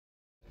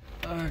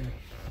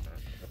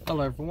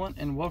Hello everyone,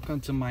 and welcome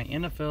to my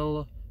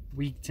NFL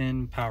Week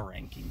 10 Power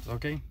Rankings,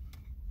 okay?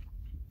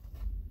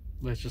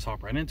 Let's just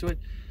hop right into it.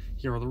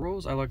 Here are the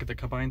rules. I look at the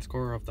combined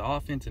score of the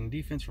offense and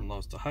defense from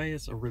lowest to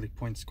highest, or really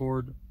points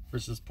scored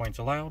versus points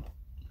allowed.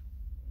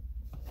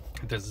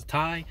 If there's a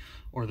tie,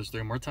 or there's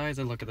 3 more ties,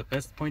 I look at the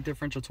best point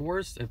differential to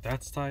worst, if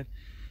that's tied.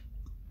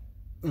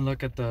 And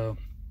look at the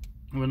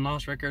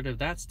win-loss record, if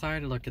that's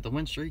tied. I look at the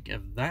win streak,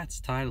 if that's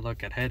tied. I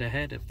look at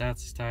head-to-head, if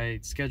that's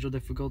tied. Schedule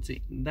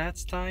difficulty,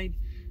 that's tied.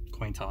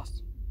 Coin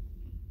toss.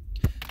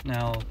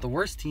 Now, the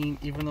worst team,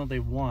 even though they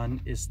won,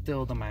 is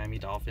still the Miami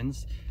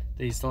Dolphins.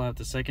 They still have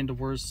the second to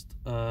worst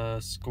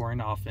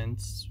scoring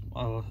offense,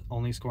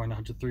 only scoring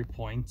 103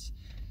 points.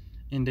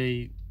 And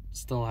they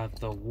still have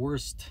the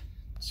worst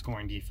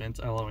scoring defense,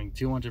 allowing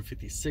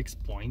 256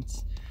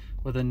 points.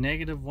 With a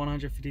negative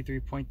 153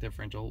 point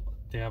differential,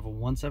 they have a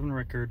 1-7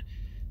 record,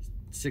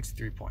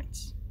 63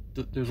 points.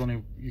 There's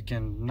no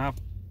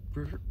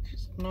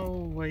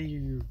way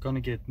you're gonna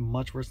get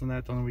much worse than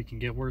that. The only way you can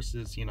get worse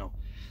is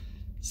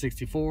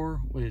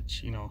 64,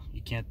 which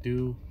you can't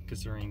do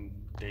considering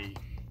they,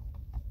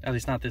 at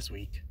least not this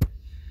week.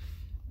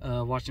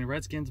 Washington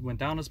Redskins went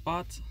down a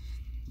spot.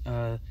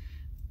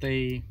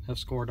 They have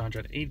scored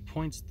 108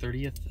 points,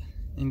 30th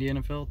in the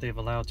NFL. They've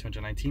allowed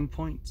 219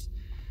 points,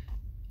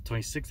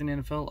 26th in the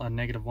NFL, a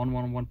negative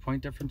 111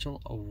 point differential,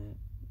 a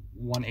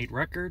 1-8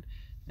 record,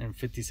 and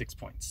 56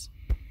 points.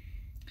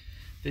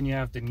 Then you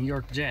have the New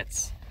York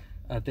Jets.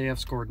 They have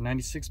scored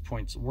 96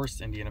 points,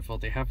 worst in the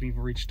NFL. They haven't even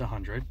reached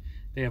 100.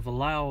 They have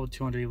allowed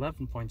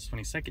 211 points,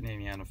 22nd in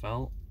the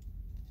NFL.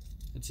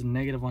 It's a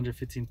negative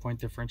 115 point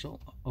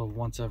differential, a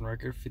 1-7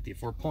 record,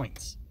 54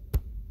 points.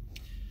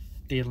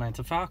 The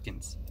Atlanta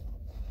Falcons.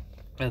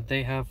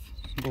 They have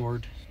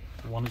scored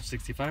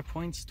 165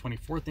 points,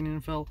 24th in the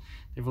NFL.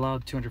 They've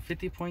allowed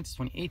 250 points,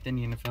 28th in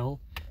the NFL.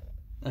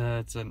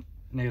 It's a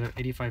negative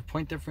 85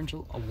 point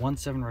differential, a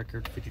 1-7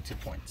 record, 52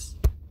 points.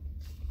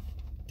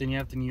 Then you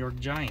have the New York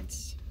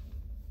Giants.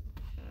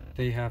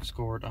 They have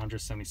scored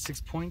 176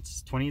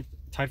 points,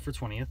 tied for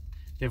 20th.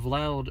 They've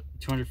allowed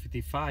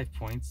 255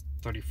 points,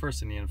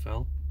 31st in the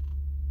NFL.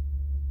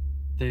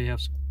 They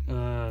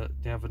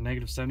have a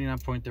negative 79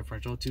 point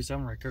differential,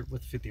 2-7 record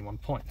with 51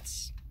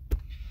 points.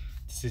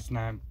 The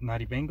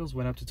Cincinnati Bengals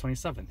went up to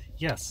 27th.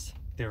 Yes,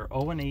 they're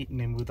 0-8 and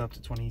they moved up to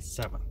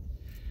 27th.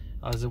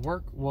 How does it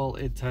work? Well,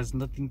 it has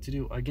nothing to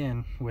do,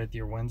 again, with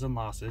your wins and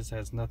losses. It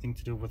has nothing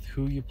to do with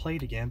who you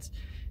played against.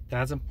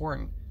 That's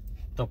important.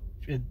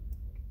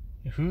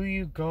 Who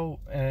you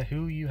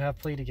have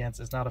played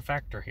against is not a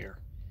factor here.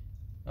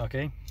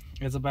 Okay?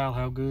 It's about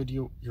how good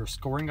your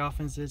scoring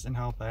offense is and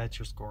how bad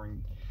your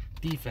scoring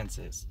defense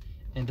is.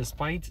 And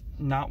despite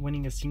not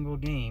winning a single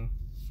game,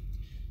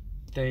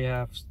 they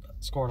have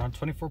scored on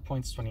 24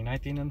 points,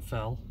 29th in the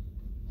NFL.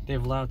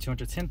 They've allowed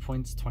 210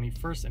 points,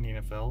 21st in the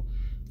NFL,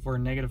 for a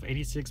negative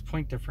 86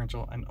 point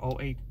differential and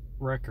 0-8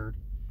 record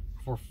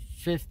for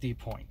 50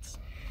 points.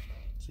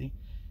 See?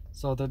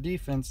 So the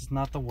defense is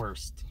not the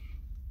worst.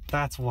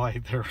 That's why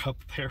they're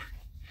up there.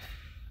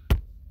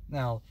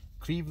 Now,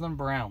 Cleveland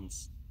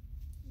Browns.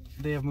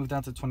 They have moved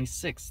down to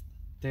 26th.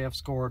 They have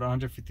scored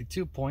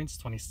 152 points,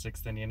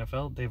 26th in the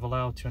NFL. They've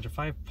allowed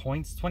 205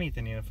 points, 20th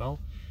in the NFL.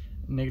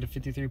 Negative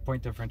 53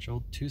 point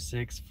differential,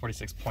 2-6,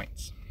 46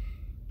 points.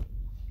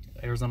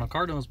 Arizona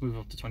Cardinals move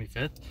up to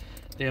 25th.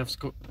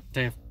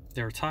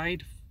 They're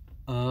tied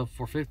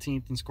for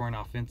 15th in scoring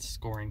offense,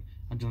 scoring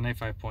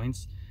 195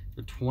 points.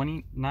 They're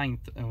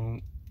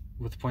 29th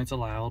with points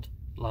allowed,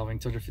 allowing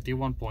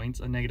 251 points,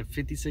 a negative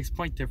 56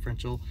 point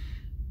differential,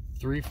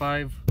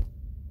 3-5-1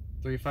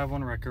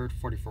 record,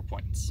 44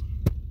 points.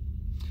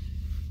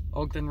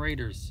 Oakland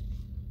Raiders.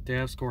 They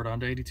have scored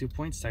 182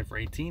 points, tied for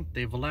 18th.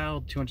 They've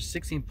allowed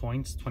 216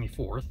 points,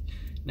 24th.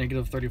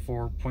 Negative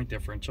 34 point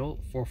differential,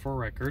 4-4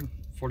 record,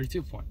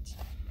 42 points.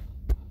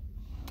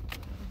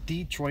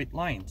 Detroit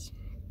Lions.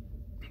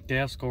 They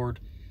have scored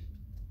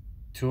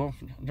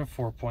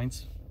 204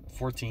 points,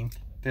 14th.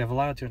 They have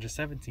allowed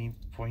 217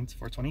 points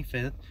for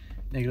 25th.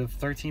 Negative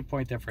 13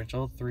 point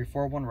differential,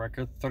 3-4-1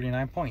 record,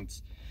 39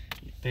 points.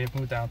 They have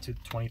moved down to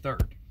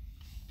 23rd.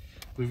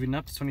 Moving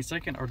up to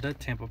 22nd are the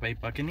Tampa Bay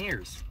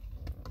Buccaneers.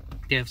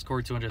 They have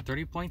scored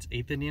 230 points,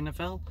 8th in the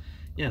NFL.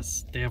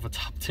 Yes, they have a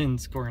top 10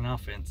 scoring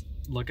offense.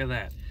 Look at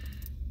that.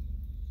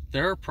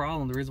 Their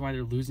problem, the reason why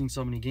they're losing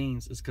so many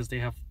games is because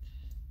they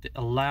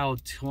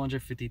allowed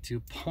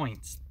 252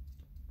 points,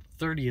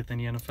 30th in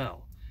the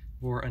NFL,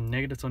 for a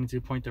negative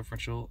 22 point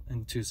differential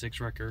and 2-6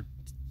 record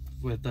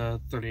with a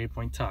 38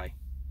 point tie.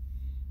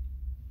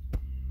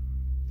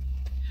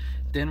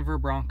 Denver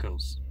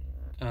Broncos.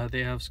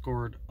 They have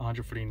scored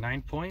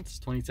 149 points,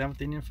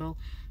 27th in the NFL,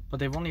 but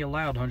they've only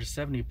allowed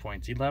 170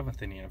 points,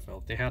 11th in the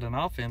NFL. If they had an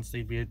offense,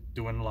 they'd be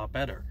doing a lot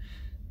better.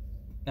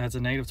 That's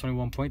a negative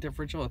 21 point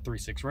differential, a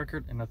 3-6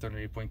 record, and a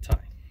 38 point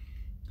tie.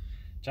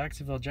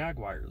 Jacksonville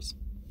Jaguars.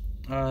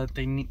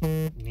 They need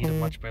a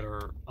much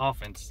better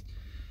offense.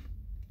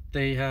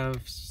 They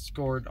have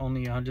scored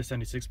only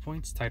 176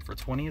 points, tied for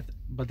 20th,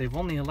 but they've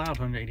only allowed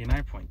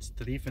 189 points.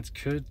 The defense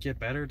could get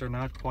better. They're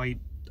not quite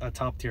a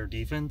top tier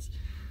defense,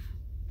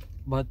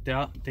 but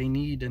they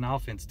need an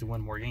offense to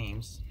win more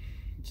games,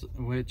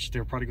 which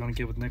they're probably going to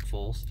get with Nick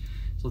Foles.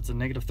 So it's a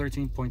negative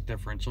 13-point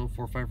differential,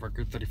 4-5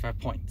 record, 35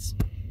 points.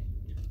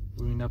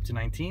 Moving up to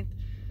 19th,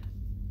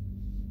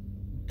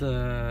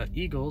 the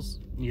Eagles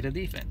need a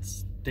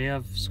defense. They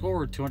have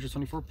scored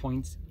 224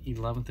 points,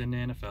 11th in the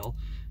NFL,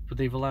 but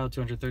they've allowed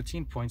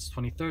 213 points,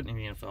 23rd in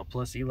the NFL,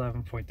 plus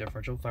 11-point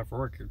differential, 5-4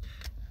 record,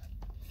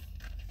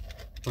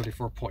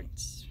 34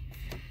 points.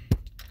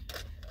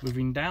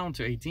 Moving down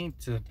to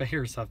 18th, the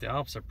Bears have the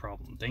opposite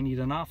problem. They need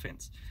an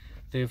offense.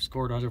 They have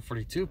scored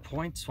 142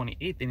 points,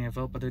 28th in the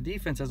NFL, but their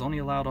defense has only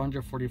allowed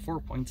 144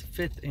 points,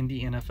 5th in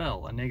the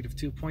NFL, a negative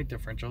 2-point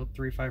differential,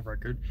 3-5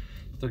 record,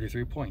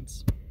 33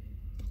 points.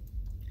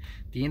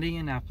 The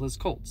Indianapolis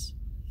Colts.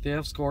 They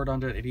have scored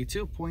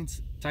 182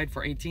 points, tied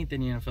for 18th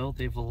in the NFL.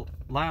 They've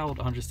allowed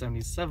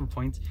 177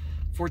 points,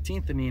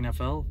 14th in the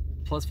NFL,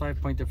 plus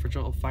 5-point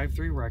differential, a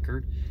 5-3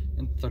 record,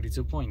 and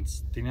 32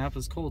 points. The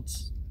Indianapolis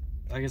Colts,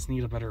 I guess,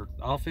 need a better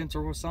offense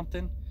or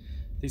something.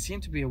 They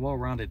seem to be a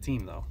well-rounded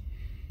team, though.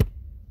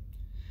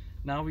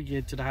 Now we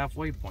get to the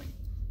halfway point.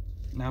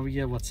 Now we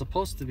get what's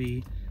supposed to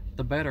be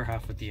the better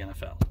half of the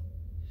NFL.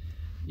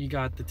 You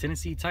got the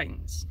Tennessee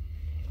Titans.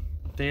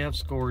 They have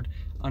scored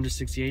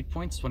 168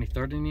 points,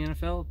 23rd in the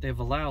NFL. They've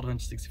allowed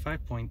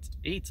 165 points,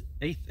 8th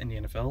in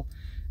the NFL,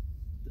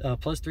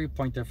 plus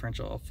 3-point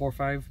differential, a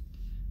 4-5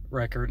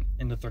 record,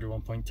 and a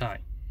 31-point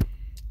tie.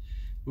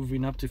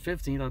 Moving up to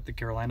 15th are the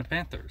Carolina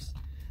Panthers.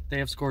 They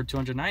have scored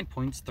 209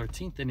 points,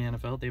 13th in the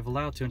NFL. They've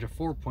allowed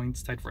 204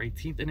 points, tied for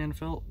 18th in the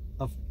NFL,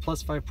 a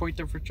plus 5-point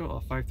differential,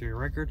 a 5-3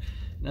 record,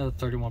 and a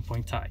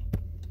 31-point tie.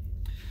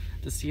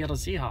 The Seattle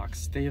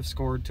Seahawks, they have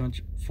scored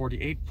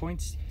 248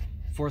 points,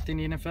 4th in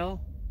the NFL.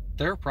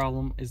 Their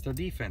problem is their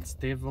defense.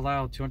 They have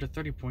allowed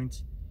 230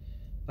 points.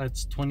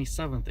 That's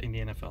 27th in the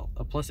NFL.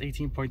 A plus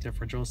 18-point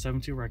differential,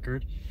 7-2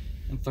 record,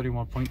 and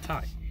 31-point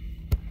tie.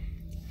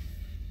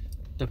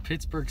 The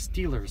Pittsburgh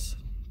Steelers,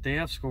 they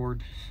have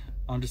scored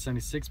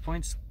 176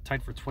 points,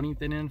 tied for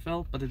 20th in the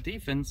NFL, but the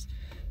defense,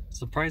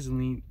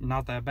 surprisingly,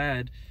 not that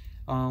bad.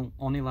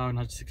 Only allowing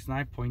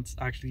 169 points,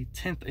 actually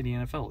 10th in the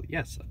NFL.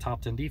 Yes, a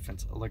top 10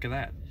 defense. Look at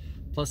that.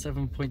 Plus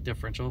 7-point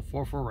differential,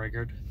 4-4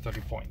 record,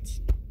 30 points.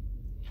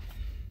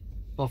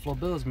 Buffalo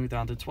Bills moved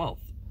down to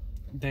 12th.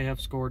 They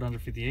have scored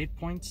 158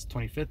 points,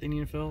 25th in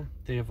the NFL.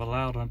 They have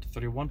allowed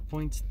 131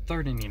 points,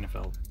 3rd in the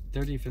NFL.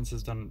 Their defense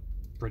has done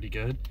pretty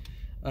good.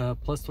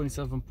 Plus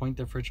 27-point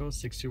differential,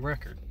 6-2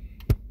 record.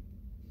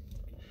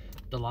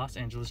 The Los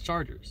Angeles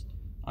Chargers.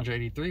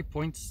 183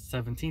 points,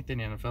 17th in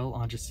the NFL.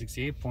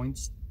 168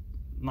 points,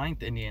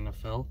 9th in the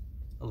NFL.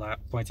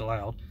 Points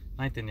allowed,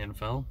 9th in the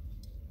NFL.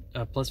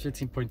 Plus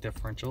 15-point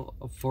differential,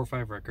 a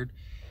 4-5 record,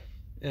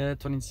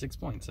 26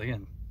 points.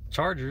 Again,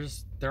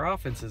 Chargers, their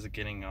offense isn't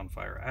getting on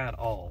fire at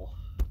all.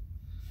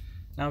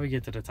 Now we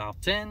get to the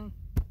top 10.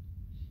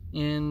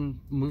 And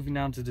moving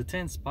down to the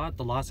 10th spot,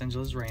 the Los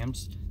Angeles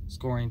Rams,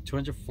 scoring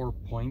 214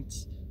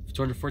 points,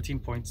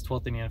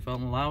 12th in the NFL,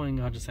 and allowing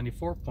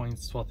 174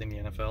 points, 12th in the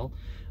NFL,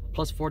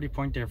 plus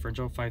 40-point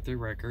differential, 5-3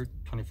 record,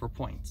 24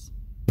 points.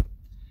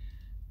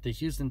 The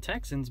Houston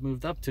Texans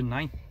moved up to the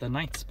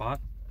 9th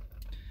spot.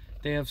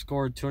 They have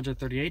scored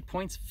 238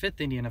 points, 5th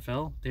in the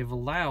NFL. They've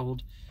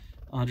allowed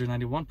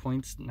 191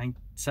 points,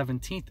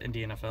 17th in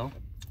the NFL,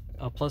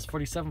 plus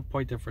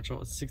 47-point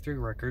differential, a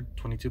 6-3 record,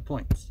 22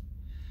 points.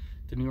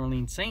 The New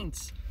Orleans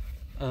Saints,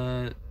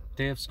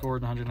 they have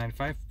scored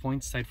 195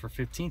 points, tied for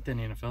 15th in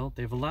the NFL.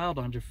 They've allowed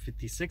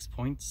 156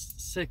 points,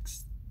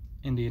 6th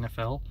in the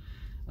NFL,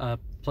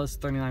 plus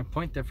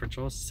 39-point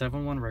differential,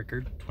 7-1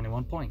 record,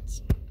 21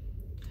 points.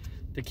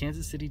 The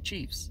Kansas City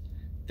Chiefs,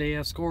 they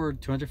have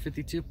scored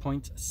 252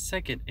 points,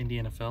 2nd in the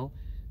NFL.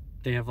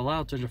 They have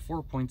allowed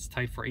 204 points,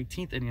 tied for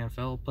 18th in the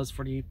NFL, plus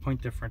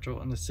 48-point differential,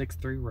 and a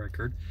 6-3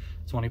 record,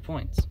 20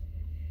 points.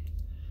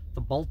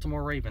 The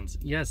Baltimore Ravens,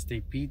 yes, they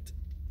beat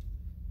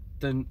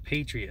the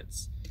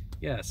Patriots.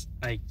 Yes,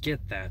 I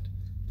get that.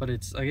 But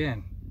it's,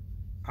 again,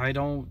 I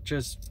don't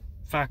just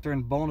factor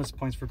in bonus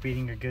points for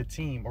beating a good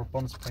team or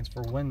bonus points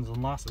for wins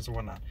and losses or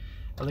whatnot.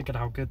 I look at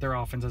how good their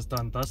offense has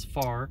done thus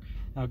far,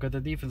 and how good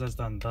the defense has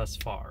done thus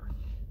far.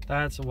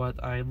 That's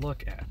what I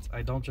look at.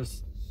 I don't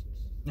just,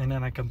 and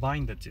then I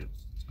combine the two.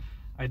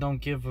 I don't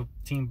give a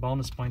team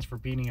bonus points for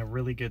beating a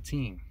really good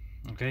team.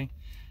 Okay?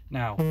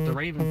 Now, the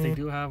Ravens, they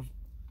do have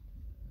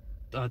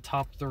a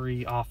top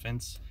 3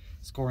 offense,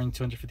 scoring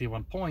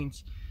 251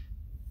 points.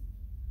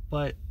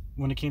 But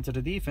when it came to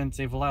the defense,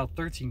 they've allowed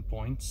 13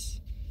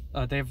 points.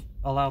 They've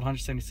allowed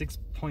 176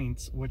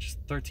 points, which is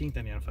 13th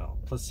in the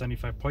NFL. Plus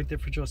 75-point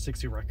differential,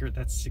 60 record,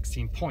 that's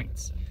 16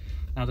 points.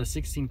 Now, the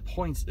 16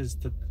 points is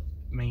the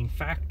main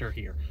factor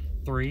here.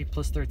 3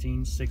 plus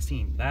 13,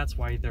 16. That's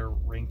why they're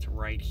ranked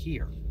right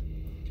here.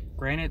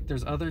 Granted,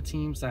 there's other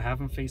teams that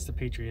haven't faced the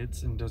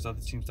Patriots, and there's other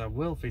teams that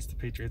will face the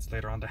Patriots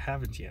later on that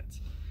haven't yet.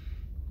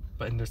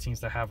 And there's teams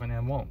that haven't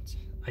and won't.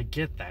 I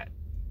get that.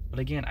 But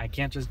again, I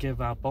can't just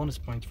give out bonus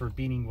points for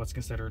beating what's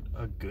considered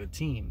a good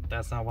team.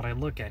 That's not what I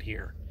look at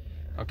here.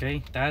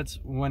 Okay? That's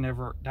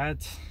whenever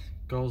that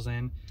goes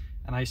in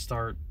and I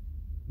start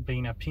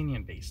being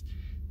opinion based.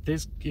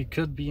 It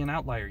could be an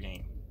outlier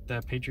game.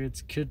 The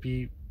Patriots could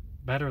be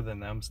better than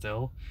them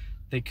still.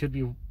 They could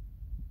be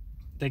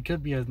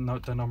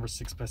the number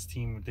 6 best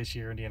team this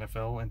year in the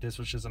NFL, and this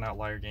was just an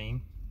outlier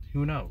game.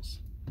 Who knows?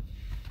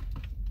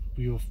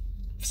 We will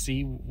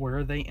see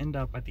where they end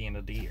up at the end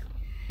of the year.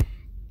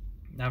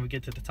 Now we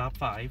get to the top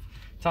 5.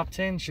 Top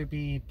 10 should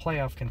be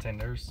playoff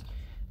contenders.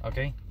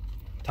 Okay?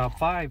 Top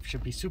 5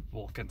 should be Super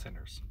Bowl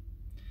contenders.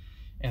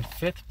 In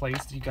 5th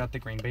place, you got the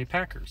Green Bay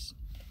Packers.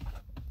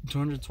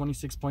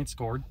 226 points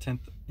scored,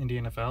 10th in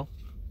the NFL.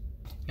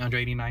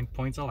 189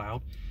 points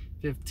allowed.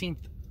 15th,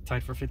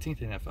 tied for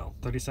 15th in the NFL.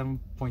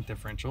 37-point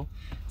differential.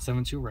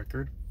 7-2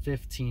 record.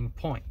 15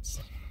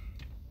 points.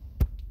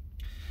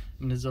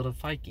 Minnesota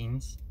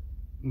Vikings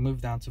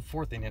moved down to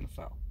 4th in the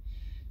NFL.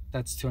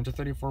 That's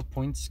 234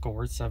 points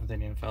scored, 7th in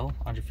the NFL.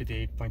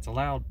 158 points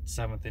allowed,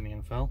 7th in the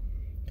NFL.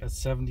 A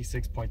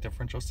 76-point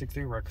differential,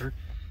 6-3 record,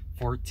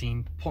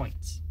 14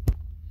 points.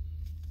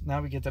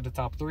 Now we get to the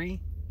top 3.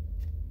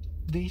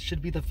 These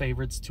should be the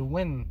favorites to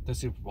win the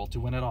Super Bowl, to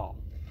win it all.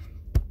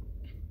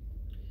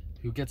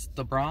 Who gets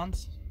the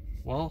bronze?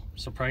 Well,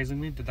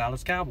 surprisingly, the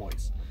Dallas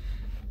Cowboys.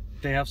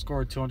 They have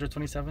scored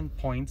 227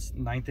 points,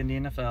 9th in the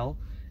NFL,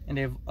 and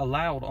they've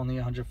allowed only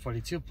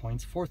 142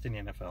 points, 4th in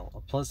the NFL.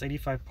 A plus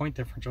 85-point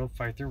differential,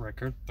 5-3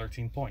 record,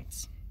 13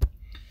 points.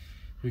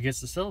 Who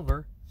gets the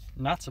silver?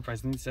 Not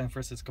surprisingly, San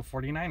Francisco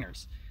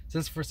 49ers.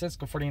 San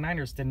Francisco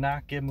 49ers did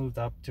not get moved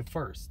up to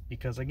 1st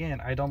because, again,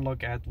 I don't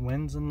look at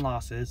wins and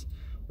losses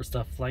or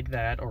stuff like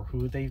that, or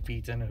who they've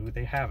beaten and who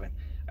they haven't.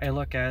 I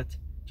look at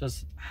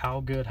just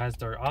how good has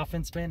their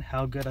offense been,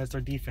 how good has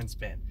their defense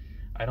been.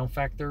 I don't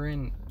factor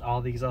in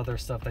all these other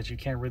stuff that you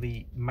can't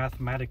really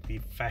mathematically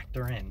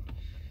factor in,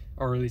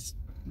 or at least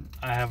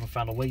I haven't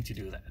found a way to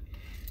do that.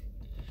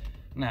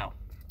 Now,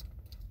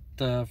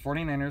 the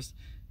 49ers,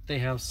 they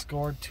have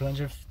scored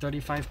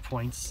 235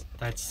 points,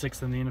 that's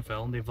 6th in the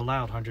NFL, and they've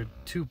allowed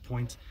 102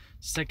 points,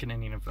 2nd in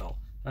the NFL.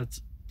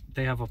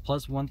 They have a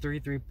plus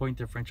 133-point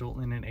differential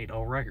and an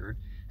 8-0 record,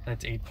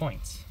 that's 8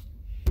 points.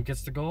 Who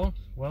gets the gold?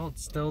 Well,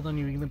 it's still the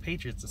New England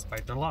Patriots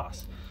despite their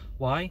loss.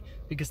 Why?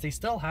 Because they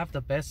still have the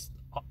best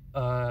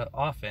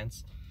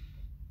offense.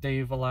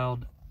 They've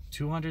allowed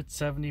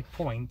 270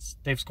 points.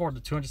 They've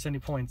scored 270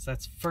 points.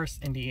 That's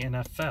 1st in the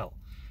NFL.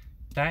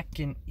 That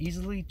can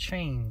easily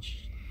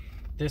change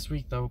this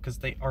week, though, because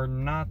they are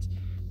not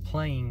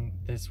playing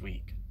this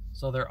week.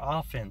 So their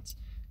offense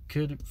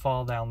could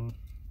fall down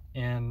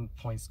in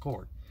points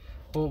scored.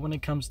 But when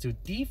it comes to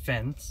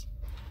defense,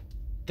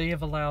 they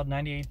have allowed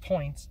 98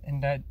 points,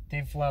 and that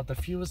they've allowed the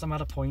fewest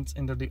amount of points,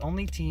 and they're the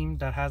only team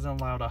that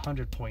hasn't allowed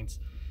 100 points.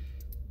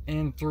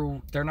 And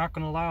they're not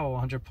going to allow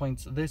 100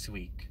 points this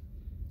week.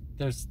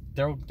 They're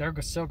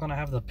still going to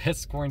have the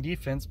best scoring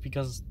defense,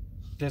 because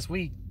this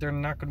week they're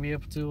not going to be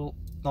able to.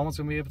 No one's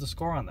going to be able to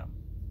score on them.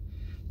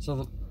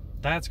 So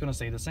that's going to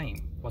stay the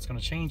same. What's going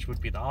to change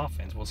would be the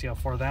offense. We'll see how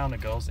far down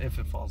it goes, if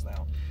it falls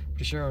down.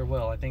 Pretty sure it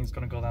will. I think it's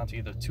going to go down to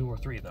either 2 or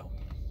 3 though.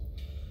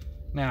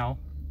 Now,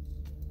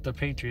 the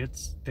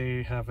Patriots,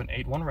 they have an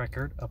 8-1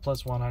 record, a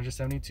plus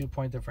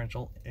 172-point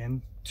differential,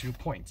 and 2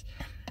 points.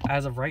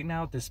 As of right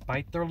now,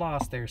 despite their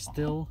loss, they're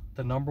still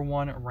the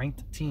 #1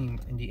 ranked team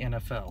in the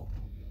NFL,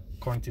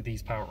 according to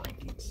these power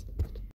rankings.